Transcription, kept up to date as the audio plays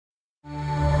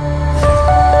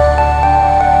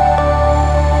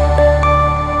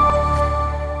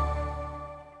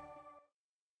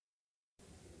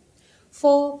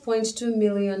4.2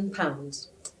 million pounds.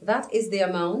 That is the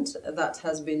amount that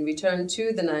has been returned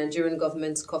to the Nigerian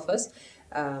government's coffers.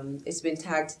 It's been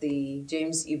tagged the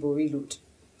James Ibori loot.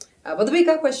 But the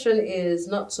bigger question is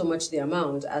not so much the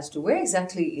amount as to where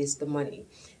exactly is the money.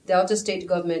 Delta State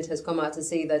government has come out to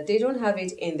say that they don't have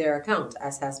it in their account,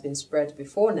 as has been spread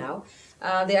before now.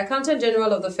 The Accountant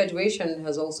General of the Federation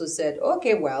has also said,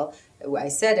 okay, well, I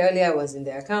said earlier it was in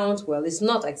their account. Well, it's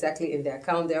not exactly in their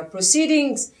account. There are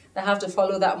proceedings that have to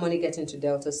follow that money getting to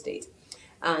Delta State.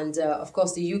 And, of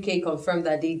course, the UK confirmed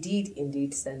that they did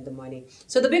indeed send the money.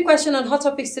 So the big question on Hot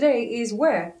Topics today is,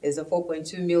 where is the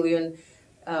 4.2 million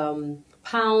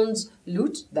pounds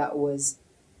loot that was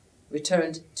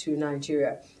returned to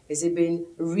Nigeria? Is it being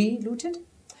re-looted?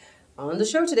 On the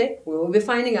show today, we will be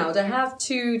finding out. I have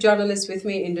two journalists with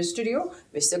me in the studio.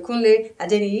 Mr. Kunle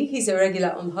Adeniyi, he's a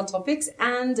regular on Hot Topics,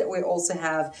 and we also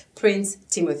have Prince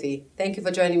Timothy. Thank you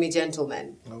for joining me,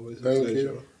 gentlemen. Thank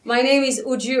you. My name is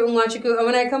Uju Nwachuku, and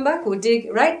when I come back, we'll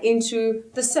dig right into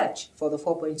the search for the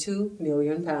 4.2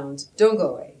 million pounds. Don't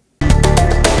go away.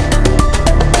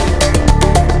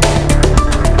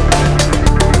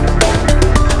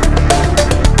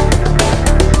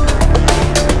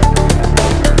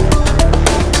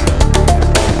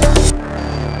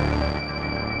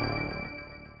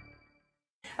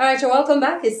 All right, so welcome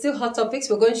back. It's still Hot Topics.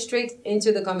 We're going straight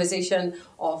into the conversation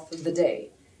of the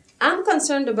day. I'm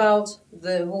concerned about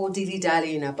the whole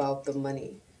dilly-dallying about the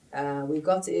money. We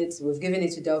got it. We've given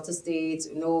it to Delta State.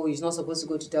 No, it's not supposed to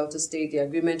go to Delta State. The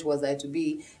agreement was that it to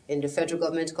be in the federal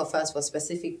government coffers for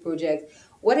specific project.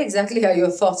 What exactly are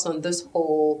your thoughts on this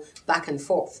whole back and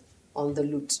forth on the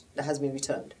loot that has been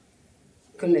returned?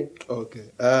 Kunle.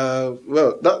 Okay. Well,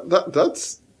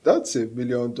 that's a $1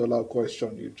 million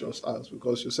question you just asked,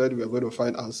 because you said we are going to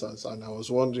find answers, and I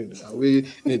was wondering, are we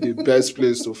in the best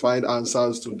place to find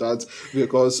answers to that?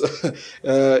 Because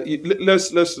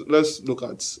let's look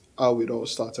at how it all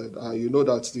started. You know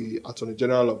that the Attorney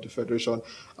General of the Federation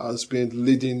has been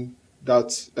leading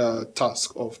that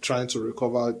task of trying to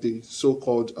recover the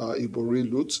so-called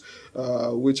Ibori loot,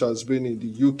 which has been in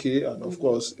the UK, and of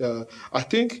course, I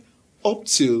think up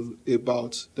till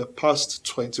about the past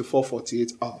 24,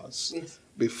 48 hours, yes,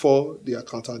 before the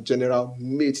Accountant General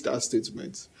made that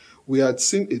statement, we had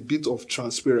seen a bit of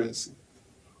transparency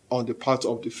on the part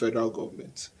of the federal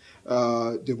government.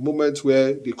 The moment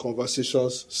where the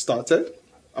conversations started,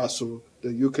 as to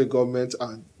the UK government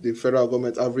and the federal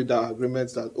government having that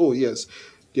agreement that, oh yes,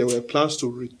 there were plans to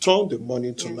return the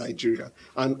money to Nigeria.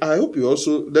 And I hope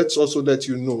let's also let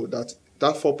you know that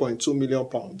that 4.2 million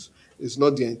pounds is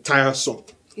not the entire sum.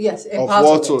 Yes, of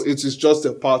what it is just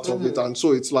a part of it. And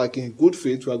so it's like, in good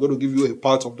faith, we are going to give you a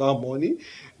part of that money.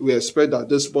 We expect that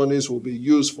these monies will be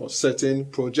used for certain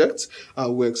projects,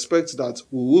 and we expect that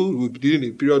we will, within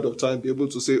a period of time, be able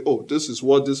to say, oh, this is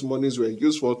what these monies were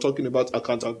used for, talking about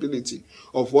accountability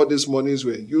of what these monies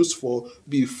were used for,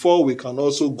 before we can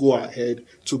also go ahead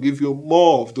to give you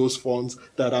more of those funds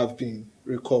that have been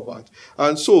recovered.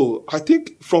 And so I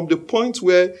think from the point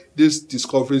where these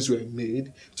discoveries were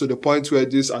made to the point where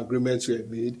these agreements were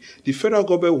made, the federal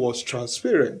government was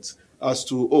transparent as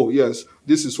to, oh yes,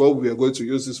 this is what we are going to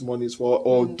use this money for,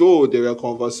 although there were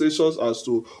conversations as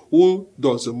to who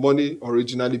does the money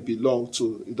originally belong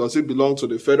to. Does it belong to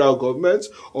the federal government,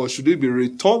 or should it be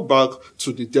returned back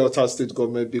to the Delta State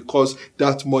government, because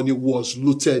that money was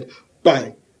looted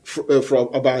by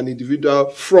an individual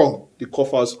from the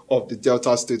coffers of the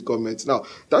Delta State government. Now,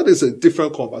 that is a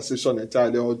different conversation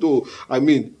entirely, although, I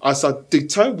mean, as at the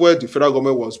time where the federal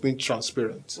government was being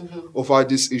transparent over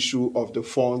this issue of the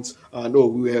funds, and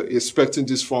we were expecting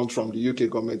this fund from the UK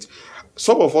government,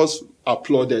 some of us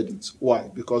applauded it. Why?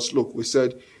 Because, look, we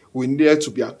said we needed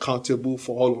to be accountable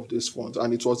for all of these funds.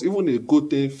 And it was even a good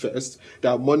thing first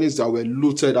that monies that were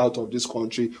looted out of this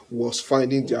country was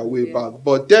finding their way back.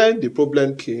 But then the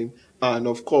problem came, and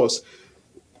of course,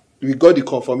 we got the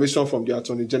confirmation from the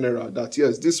Attorney General that,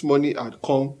 yes, this money had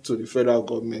come to the federal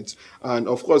government. And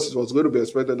of course, it was going to be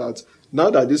expected that now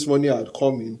that this money had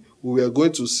come in, we were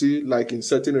going to see, like in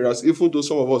certain areas, even though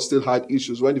some of us still had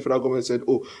issues, when the federal government said,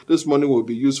 oh, this money will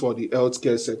be used for the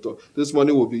healthcare sector, this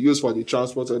money will be used for the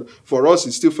transport sector. For us,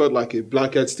 it still felt like a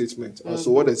blanket statement. And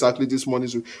so what exactly this money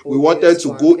is, we wanted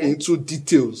to go into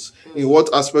details in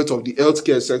what aspect of the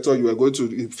healthcare sector you are going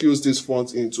to infuse these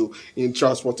funds into. In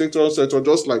transportation sector,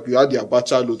 just like we had the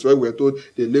Abacha loot, where we were told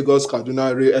the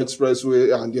Lagos-Kaduna Rail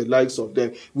Expressway and the likes of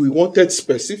them. We wanted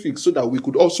specifics so that we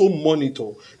could also monitor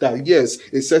that, yes,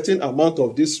 a certain amount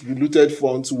of these looted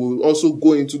funds will also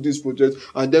go into this project,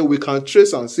 and then we can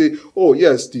trace and say, oh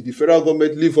yes, did the federal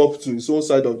government live up to its own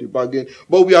side of the bargain?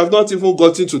 But we have not even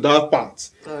gotten to that part.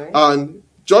 And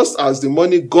just as the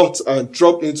money got and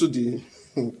dropped into the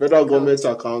federal government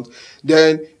account,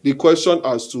 then the question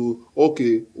as to,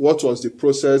 okay, what was the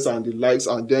process and the likes,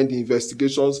 and then the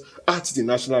investigations at the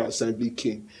National Assembly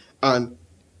came, and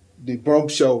the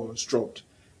bombshell was dropped.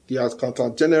 The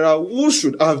Accountant General, who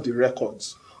should have the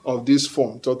records of this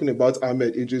fund, talking about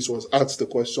Ahmed Idris, was asked the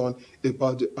question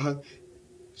about the...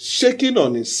 shaking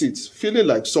on his seat, feeling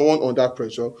like someone under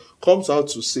pressure, comes out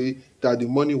to say that the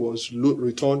money was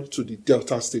returned to the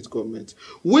Delta State government,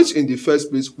 which in the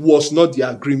first place was not the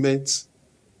agreement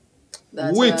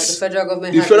that which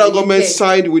the federal government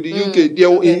signed with the UK.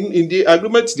 In the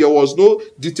agreement, there was no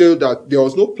detail, that there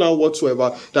was no plan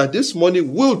whatsoever that this money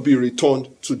will be returned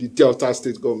to the Delta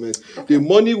State government. The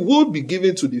money will be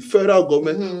given to the federal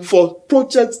government for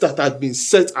projects that had been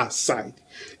set aside.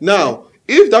 Now,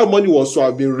 if that money was to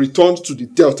have been returned to the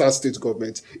Delta State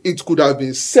government, it could have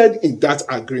been said in that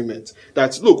agreement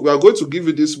that, look, we are going to give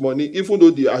you this money, even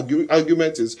though the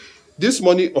argument is this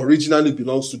money originally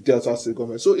belongs to Delta State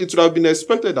government. So it would have been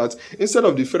expected that instead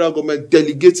of the federal government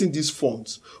delegating these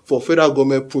funds for federal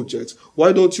government projects,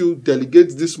 why don't you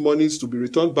delegate these monies to be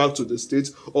returned back to the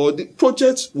states, or the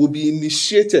projects will be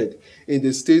initiated in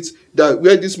the states that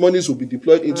where these monies will be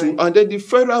deployed into, and then the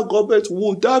federal government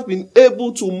would have been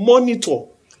able to monitor.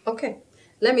 Okay.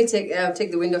 Let me take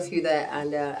the wind off you there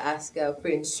and ask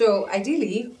Prince. So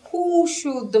ideally, who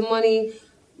should the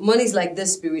monies like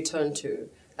this be returned to?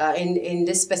 In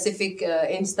this specific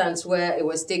instance where it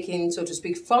was taken, so to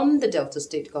speak, from the Delta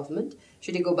State government,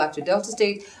 should it go back to Delta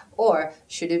State, or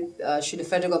should the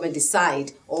federal government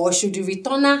decide, or should the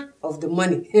returner of the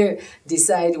money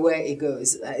decide where it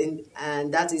goes?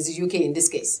 And that is the UK in this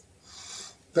case.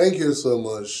 Thank you so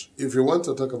much. If you want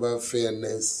to talk about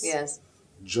fairness, yes,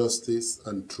 justice,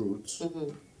 and truth,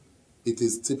 it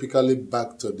is typically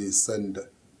back to the sender.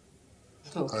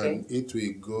 Okay. And it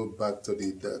will go back to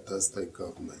the Delta State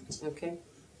government. Okay.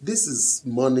 This is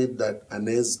money that an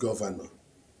ex-governor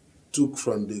took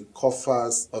from the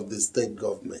coffers of the state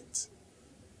government.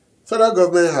 Federal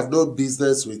government have no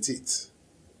business with it.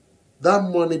 That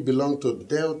money belonged to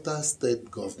Delta State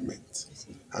government.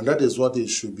 And that is what it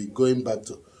should be going back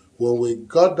to. When we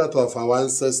got that of our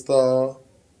ancestor,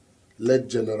 late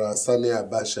General Sani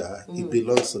Abacha, it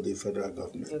belongs to the federal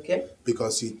government. Okay.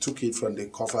 Because he took it from the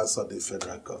coffers of the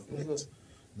federal government.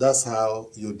 That's how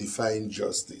you define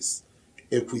justice,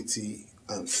 equity,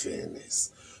 and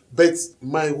fairness. But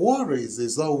my worries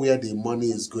is not where the money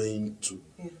is going to,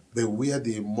 but where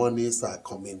the monies are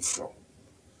coming from.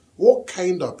 What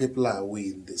kind of people are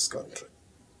we in this country?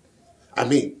 I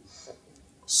mean,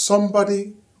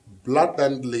 somebody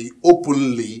blatantly,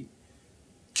 openly,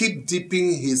 keep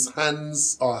dipping his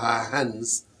hands or her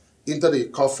hands into the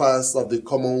coffers of the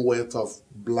Commonwealth of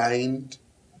blind,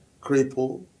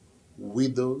 crippled,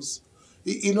 widows.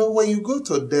 You know, when you go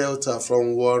to Delta,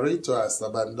 from Warri to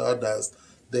Asaba and others,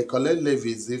 they collect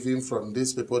levies even from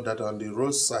these people that are on the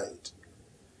roadside.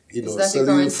 You know, is that the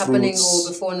current happening all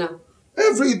before now?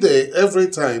 Every day, every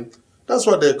time. That's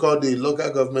what they call the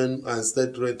local government and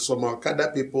state rate. Some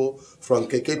Okada people from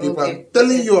KK people. I'm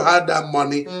telling you how that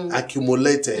money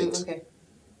accumulated.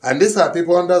 And these are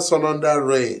people under sun, under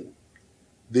rain.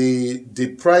 The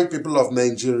deprived people of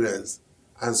Nigerians.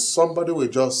 And somebody will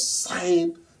just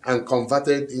sign and convert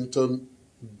it into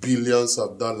billions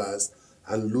of dollars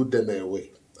and loot them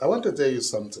away. I want to tell you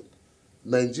something.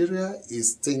 Nigeria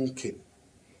is thinking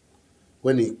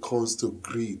when it comes to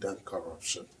greed and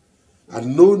corruption.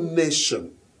 And no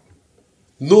nation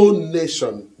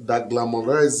that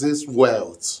glamorizes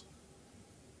wealth,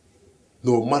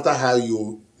 no matter how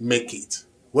you make it,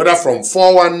 whether from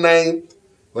 419,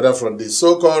 whether from the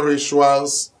so-called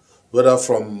rituals, whether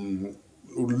from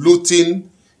looting,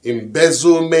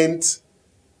 embezzlement,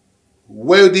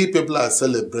 wealthy people are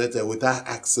celebrated without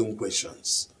asking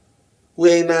questions.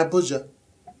 We're in Abuja.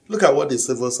 Look at what the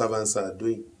civil servants are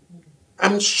doing.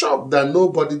 I'm shocked that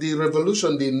nobody, the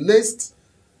revolution, the next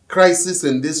crisis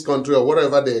in this country, or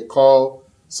whatever they call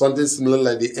something similar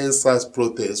like the NSAS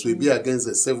protest, will be against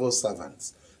the civil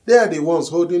servants. They are the ones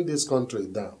holding this country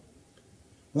down.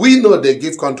 We know they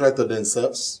give contract to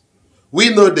themselves. We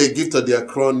know they give to their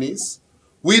cronies.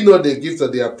 We know they give to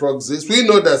their proxies. We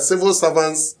know that civil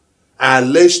servants are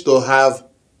alleged to have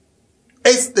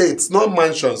estates, not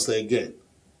mansions again.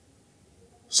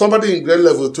 Somebody in grade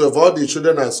level 12, all the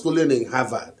children are schooling in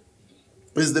Harvard.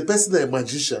 Is the person a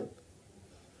magician?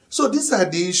 So these are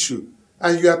the issue.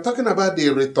 And you are talking about the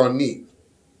returnee.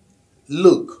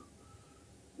 Look,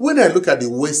 when I look at the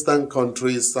Western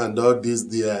countries and all this,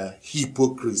 their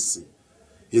hypocrisy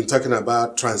in talking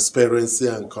about transparency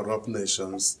and corrupt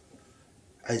nations,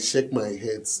 I shake my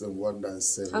head and wonder and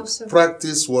say, How so?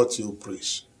 practice what you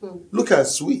preach. Look at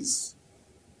Swiss.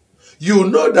 You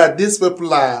know that these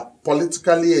people are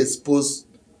politically exposed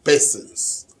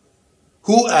persons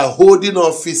who are holding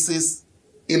offices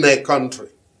in a country.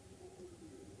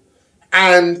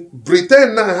 And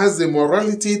Britain now has the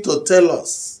morality to tell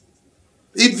us,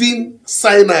 even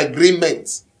sign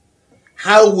agreements,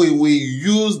 how we will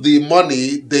use the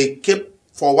money they kept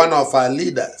for one of our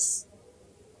leaders.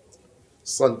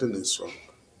 Something is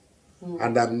wrong.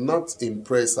 And I'm not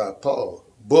impressed at all.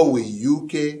 Both with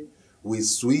UK, with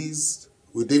Swiss,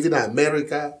 with even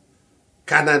America,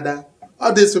 Canada,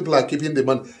 all these people are keeping the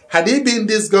money. Had it been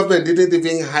this government didn't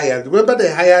even hire, remember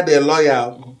they hired a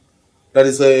lawyer that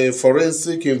is a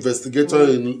forensic investigator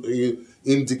in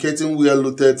indicating where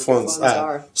looted funds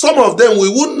are. Some of them, we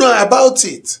wouldn't know about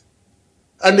it.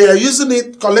 And they are using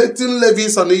it, collecting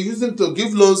levies, and they're using to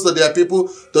give loans to their people.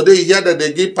 Today, you hear that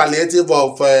they give palliative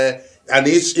of an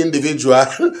each individual,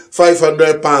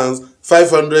 £500,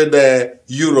 500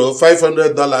 euro,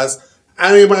 $500.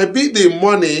 And it might be the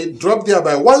money dropped there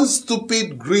by one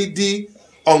stupid, greedy,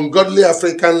 ungodly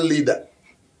African leader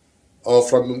or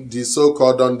from the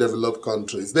so-called undeveloped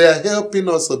countries. They are helping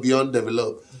us to be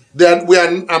undeveloped.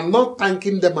 I'm not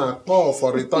thanking them at all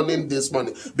for returning this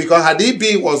money. Because had it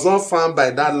been was not found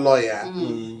by that lawyer,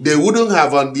 they wouldn't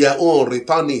have on their own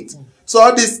returned it. So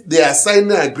all this, they are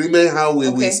signing an agreement how we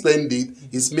will spend it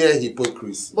is mere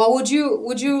hypocrisy. Well, would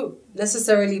you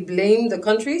necessarily blame the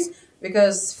countries?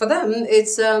 Because for them,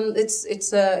 it's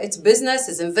business,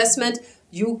 it's investment.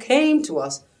 You came to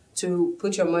us to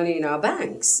put your money in our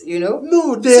banks, you know?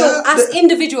 No, as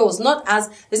individuals,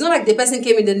 it's not like the person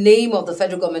came in the name of the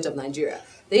federal government of Nigeria.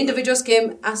 The individuals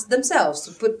came as themselves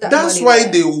to put that That's money why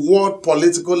there. the word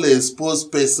politically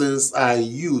exposed persons are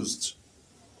used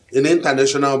in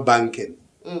international banking.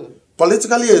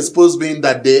 Politically exposed means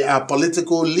that they are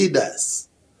political leaders.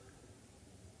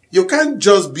 You can't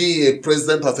just be a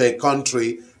president of a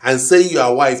country and say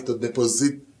your wife to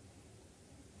deposit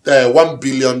 $1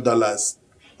 billion.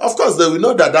 Of course, they will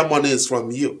know that that money is from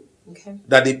you. Okay.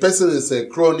 That the person is a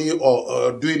crony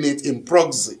or doing it in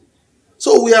proxy.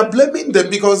 So we are blaming them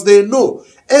because they know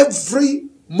every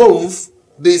month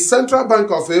the central bank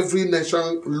of every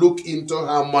nation look into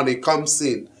how money comes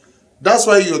in. That's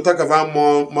why you talk about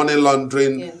more money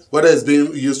laundering, whether it's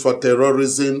being used for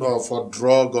terrorism or for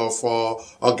drug or for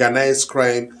organized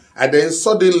crime. And then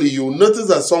suddenly you notice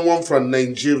that someone from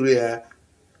Nigeria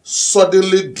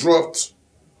suddenly dropped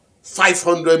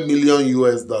 500 million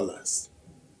US dollars.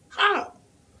 How?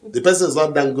 The person is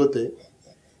not Dangote.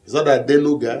 It's not a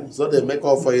Denuga. It's not a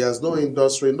maker for. He has no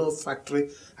industry, no factory.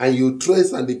 And you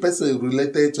trace, and the person is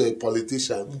related to a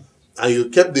politician. And you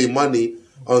kept the money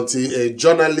until a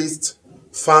journalist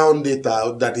found it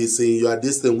out that he's saying you are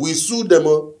this thing. We sued them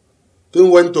all. Then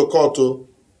went to court.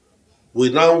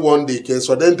 We now won the case.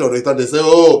 For them to return, they say,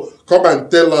 oh, come and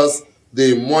tell us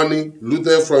the money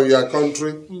looted from your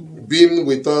country, been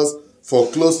with us for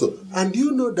close to. And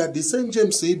you know that the St.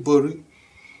 James Ibori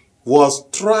was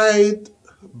tried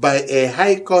by a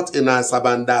high court in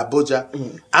Asabanda,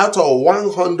 Abuja. Out of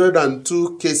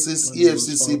 102 cases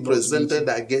EFCC presented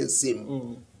against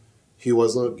him, he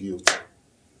was not guilty.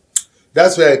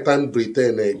 That's why I thank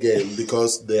Britain again,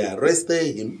 because they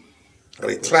arrested him,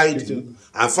 retried him,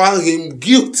 and found him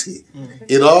guilty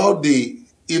in all the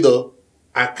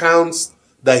accounts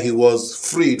that he was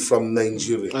freed from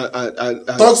Nigeria.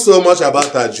 Talk so much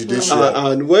about our judiciary.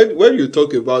 And when you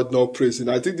talk about not praising,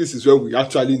 I think this is where we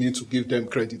actually need to give them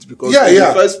credit, because in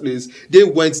the first place, they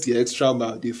went the extra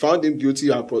mile. They found him guilty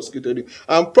and prosecuted him.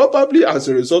 And probably as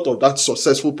a result of that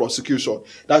successful prosecution,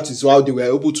 that is how they were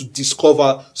able to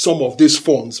discover some of these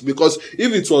funds. Because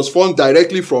if it was funds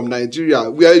directly from Nigeria,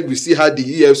 where we still had the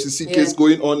EFCC case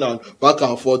going on and back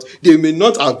and forth, they may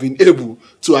not have been able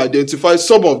to identify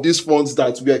some of these funds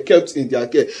that were kept in their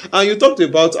care. And you talked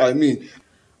about,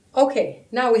 Okay,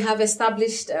 now we have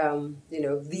established,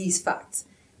 these facts.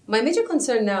 My major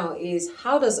concern now is,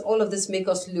 how does all of this make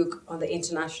us look on the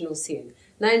international scene?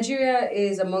 Nigeria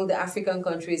is among the African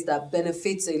countries that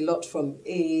benefits a lot from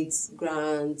AIDS,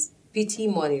 grants, PT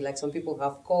money, like some people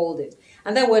have called it.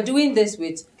 And then we're doing this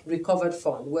with recovered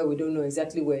fund, where we don't know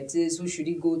exactly where it is, who should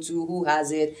it go to, who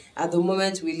has it. At the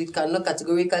moment, we cannot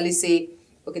categorically say,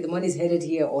 okay, the money is headed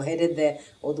here or headed there,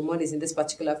 or the money is in this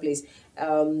particular place.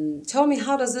 Tell me,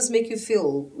 how does this make you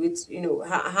feel with,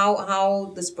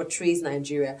 how this portrays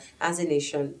Nigeria as a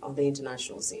nation on the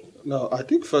international scene? Now, I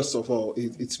think first of all,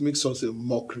 it makes us a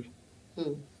mockery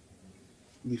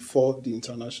before the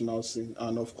international scene.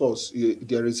 And of course,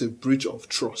 there is a breach of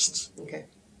trust. Okay.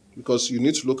 Because you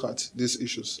need to look at these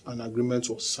issues. An agreement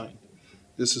was signed.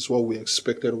 this is what we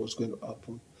expected was going to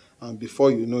happen. And before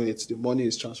you know it, the money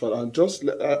is transferred. And just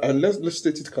and let's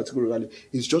state it categorically,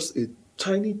 it's just a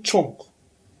tiny chunk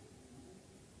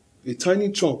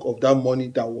of that money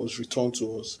that was returned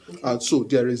to us. Okay. And so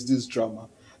there is this drama.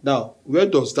 Now, where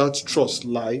does that trust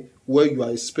lie, where you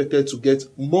are expected to get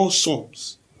more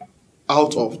sums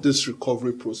out of this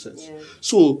recovery process? Yeah.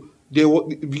 So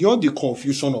beyond the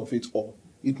confusion of it all,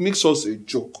 it makes us a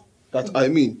joke that, I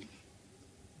mean,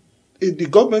 the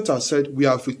government has said we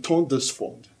have returned this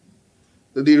fund.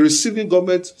 The receiving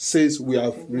government says we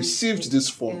have received this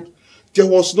fund. Yeah. There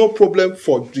was no problem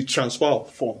for the transfer of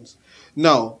funds.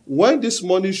 Now, when this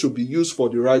money should be used for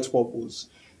the right purpose,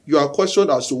 you are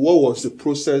questioned as to what was the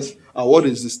process and what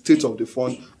is the state of the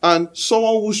fund. And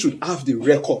someone who should have the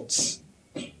records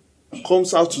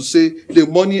comes out to say the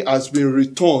money has been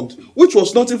returned, which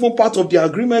was not even part of the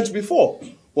agreement before,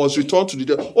 was returned to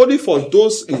the only for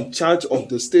those in charge of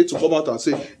the state to come out and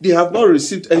say they have not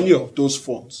received any of those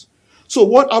funds. So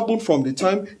what happened from the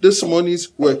time these monies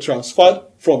were transferred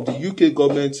from the UK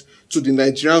government to the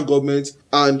Nigerian government,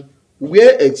 and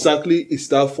where exactly is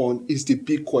that fund is the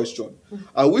big question.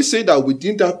 And we say that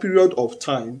within that period of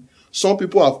time, some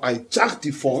people have hijacked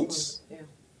the funds. Yeah.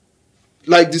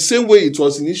 Like the same way it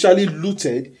was initially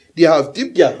looted, they have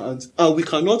dipped their hands and we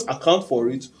cannot account for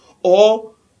it.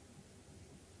 Or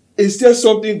is there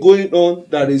something going on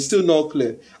that is still not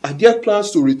clear? Are there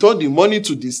plans to return the money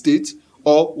to the state?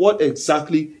 Or what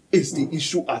exactly is the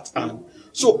issue at hand?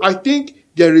 So I think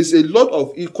there is a lot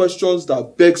of questions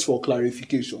that begs for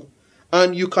clarification.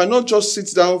 And you cannot just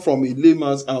sit down from a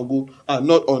layman's angle and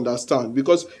not understand,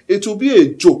 because it will be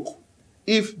a joke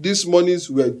if these monies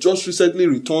were just recently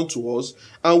returned to us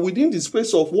and within the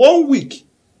space of 1 week,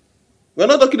 we're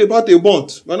not talking about a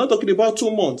month, we're not talking about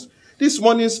 2 months, these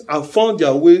monies have found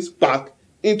their ways back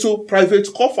into private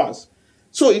coffers.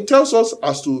 So it tells us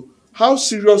as to how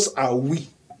serious are we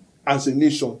as a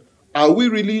nation? Are we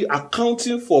really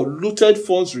accounting for looted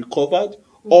funds recovered?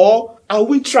 Or are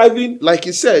we thriving, like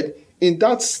he said, in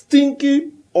that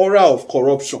stinky aura of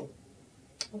corruption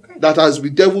that has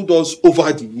bedeviled us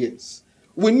over the years?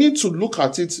 We need to look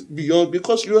at it beyond,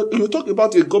 because you talk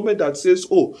about a government that says,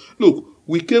 oh, look,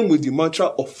 we came with the mantra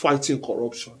of fighting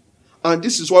corruption. And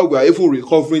this is why we are even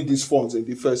recovering these funds in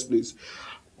the first place.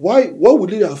 What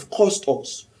would it have cost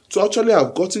us to actually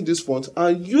have gotten these funds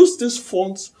and use these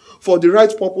funds for the right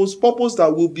purpose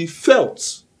that will be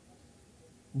felt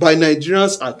by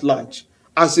Nigerians at large,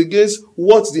 as against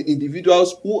what the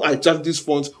individuals who hijacked these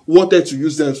funds wanted to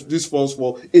use these funds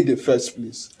for in the first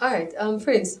place? All right,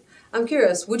 Prince, I'm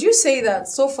curious, would you say that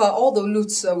so far all the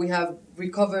loots we have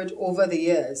recovered over the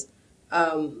years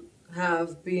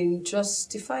have been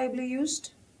justifiably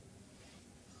used?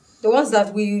 The ones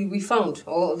that we found,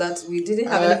 or that we didn't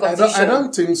have any conviction? I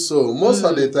don't think so. Most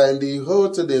of the time, the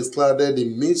whole thing is clouded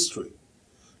in mystery.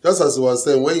 Just as I was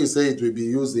saying, when you say it will be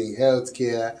used in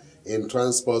healthcare, in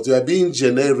transport, you are being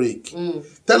generic.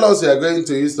 Tell us you are going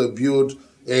to use to build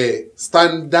a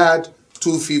standard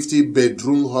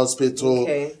 250-bedroom hospital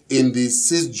in the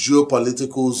 6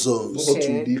 geopolitical zones. What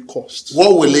will it cost?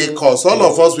 What will it cost? All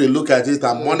of us will look at it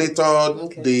and monitor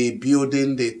the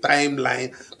building, the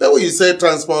timeline. Then when you say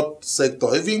transport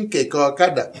sector, even Keke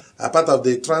Okada are part of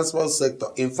the transport sector.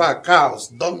 In fact, cows,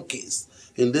 donkeys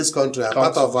in this country are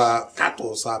part of our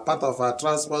cattle, are part of our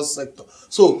transport sector.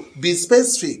 So be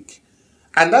specific.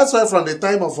 And that's why from the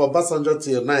time of Obasanjo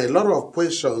till now, a lot of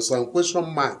questions and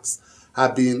question marks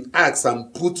have been asked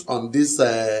and put on this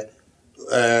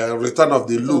return of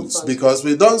the loots, because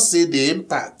we don't see the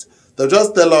impact. They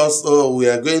just tell us, oh, we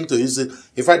are going to use it.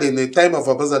 In fact, in the time of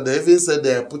Obasanjo, they even said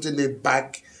they are putting it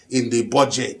back in the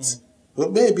budget.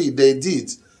 Well, maybe they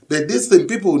did. But this thing,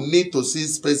 people need to see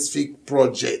specific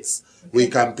projects. We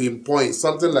can pinpoint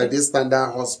something like this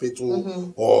standard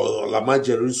hospital or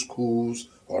Lamajeri schools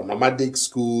or nomadic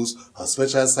schools or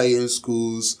special science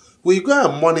schools. We go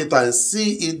and monitor and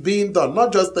see it being done,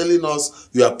 not just telling us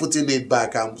you are putting it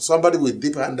back and somebody with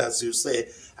deep hand, as you say,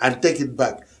 and take it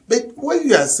back. But when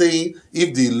you are saying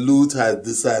if the loot has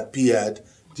disappeared,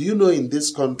 do you know in this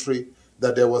country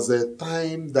that there was a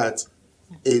time that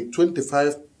a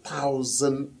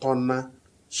 25,000-tonner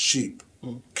ship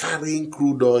carrying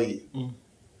crude oil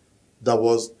that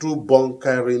was through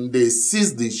bunkering, they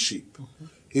seized the ship.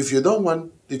 If you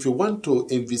want to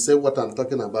envisage what I'm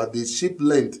talking about, the ship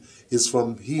length is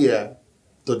from here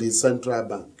to the central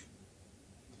bank.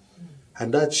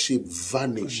 And that ship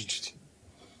vanished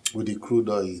with the crude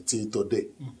oil till today.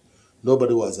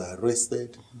 Nobody was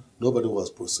arrested. Nobody was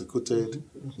prosecuted.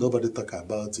 Nobody talked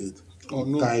about it.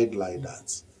 Died like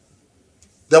that.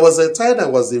 There was a time I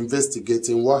was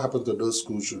investigating what happened to those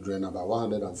school children, about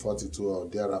 142 or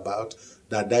thereabout,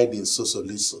 that died in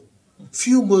Sosoliso.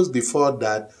 Few months before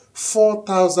that,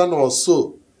 4,000 or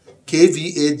so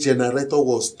kVA generator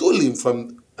was stolen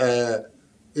from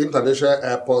International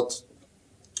Airport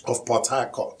of Port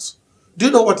Harcourt. Do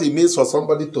you know what it means for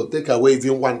somebody to take away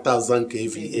even 1,000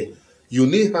 kVA? You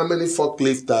need how many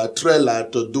forklift trailer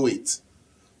to do it?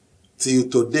 Till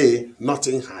today,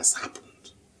 nothing has happened.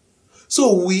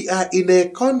 So we are in a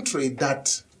country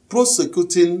that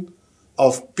prosecuting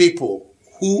of people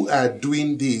who are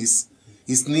doing this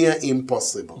is near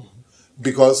impossible.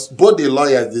 Because both the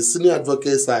lawyers, the senior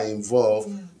advocates are involved.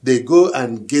 Yeah. They go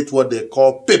and get what they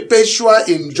call perpetual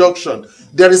injunction.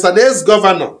 There is an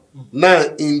ex-governor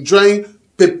now enjoying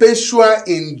perpetual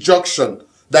injunction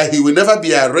that he will never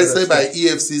be arrested by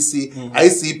EFCC,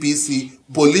 ICPC,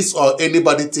 police, or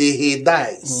anybody till he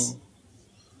dies.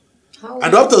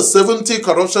 And up to 70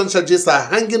 corruption charges are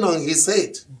hanging on his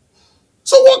head.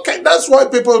 So what can, that's why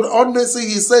people, honestly,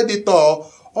 he said it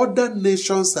all. Other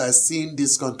nations are seeing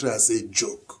this country as a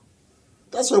joke.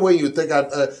 That's why when you take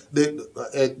out,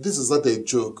 this is not a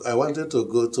joke. I wanted to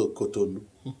go to Cotonou.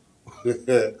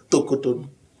 To Cotonou.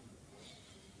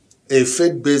 A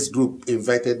faith-based group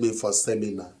invited me for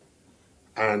seminar.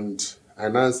 And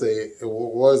I say,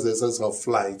 what's the sense of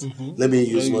flight? Let me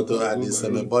use motor at the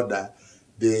semi-border.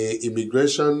 The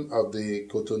immigration of the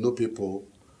Cotonou people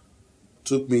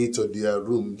took me to their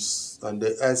rooms, and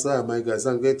I said, oh my God,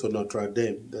 I'm going to Notre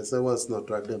Dame. They said, what's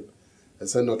Notre Dame? I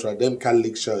said, Notre Dame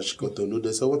Catholic Church, Cotonou.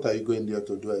 They said, what are you going there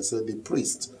to do? I said, the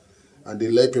priest. And the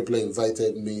lay people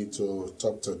invited me to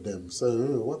talk to them. So,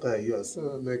 what are you? I said,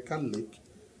 I'm a Catholic.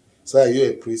 So, are you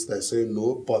a priest? I said,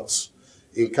 no, but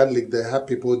in Catholic, they have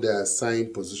people that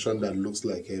assign position that looks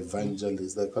like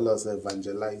evangelists. They call us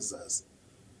evangelizers.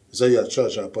 So your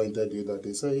church appointed you that?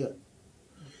 They say, yeah.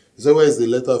 So where is the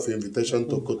letter of invitation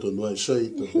to Cotonou? I show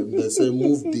it to them. They say,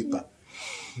 move deeper.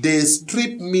 They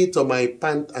strip me to my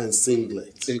pant and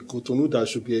singlet. A Cotonou that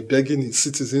should be begging its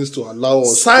citizens to allow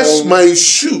us. Sash my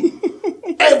shoe.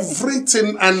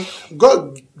 Everything. And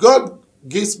God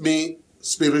gives me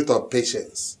spirit of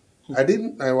patience.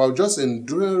 I was just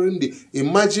enduring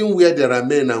imagine where there are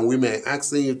men and women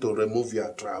asking you to remove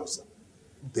your trouser.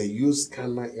 They used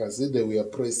scanner as if they were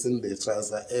pressing the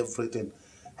trouser, everything.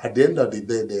 At the end of the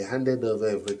day, they handed over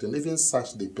everything, even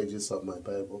searched the pages of my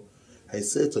Bible. I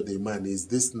said to the man, is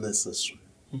this necessary?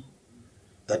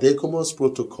 That the ECOMOS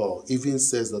protocol even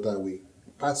says that I will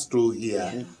pass through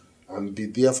here and be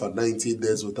there for 90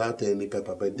 days without any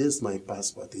paper. But this is my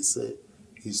passport. He said,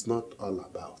 it's not all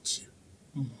about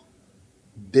you.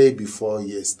 Day before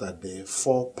yesterday,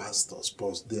 4 pastors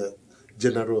plus their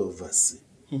general overseer.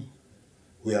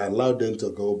 We allowed them to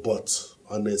go, but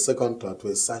on the second thought,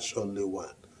 we searched only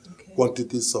one. Okay.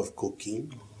 Quantities of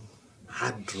cocaine,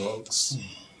 hard drugs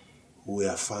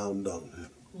were found on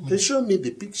them. They showed me the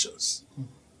pictures.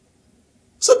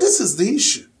 So this is the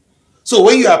issue. So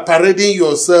when you are parading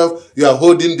yourself, you are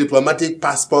holding diplomatic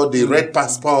passport, the red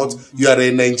passport, you are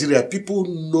in Nigeria, people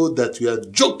know that you are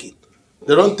joking.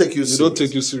 They don't take you seriously. They don't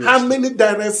take you seriously. How many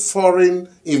direct foreign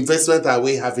investment are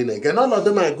we having again? All of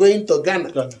them are going to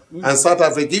Ghana and South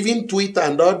Africa, even Twitter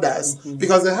and others,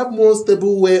 because they have more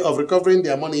stable way of recovering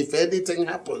their money if anything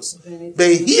happens.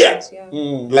 But here,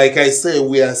 like I say,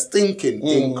 we are stinking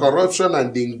in corruption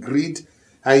and in greed.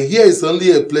 And here is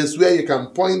only a place where you can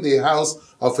point the house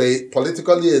of a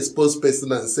politically exposed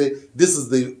person and say, this is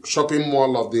the shopping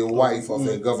mall of the wife of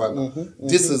a governor.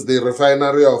 This is the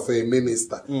refinery of a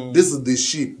minister. This is the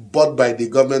ship bought by the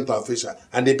government official.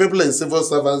 And the people in civil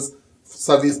service,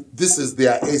 this is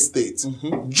their estate.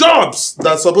 Jobs that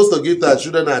are supposed to give their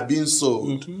children are being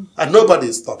sold. And nobody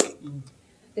is talking.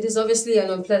 It is obviously an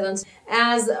unpleasant.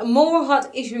 As more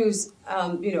hot issues,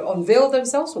 unveil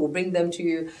themselves, we'll bring them to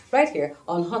you right here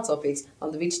on Hot Topics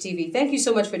on The Beach TV. Thank you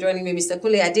so much for joining me, Mr.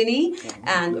 Kule Adini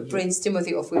and Prince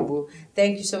Timothy Ofwebu.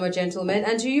 Thank you so much, gentlemen.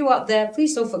 And to you out there,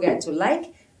 please don't forget to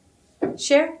like,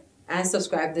 share, and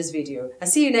subscribe this video. I'll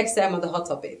see you next time on the Hot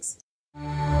Topics.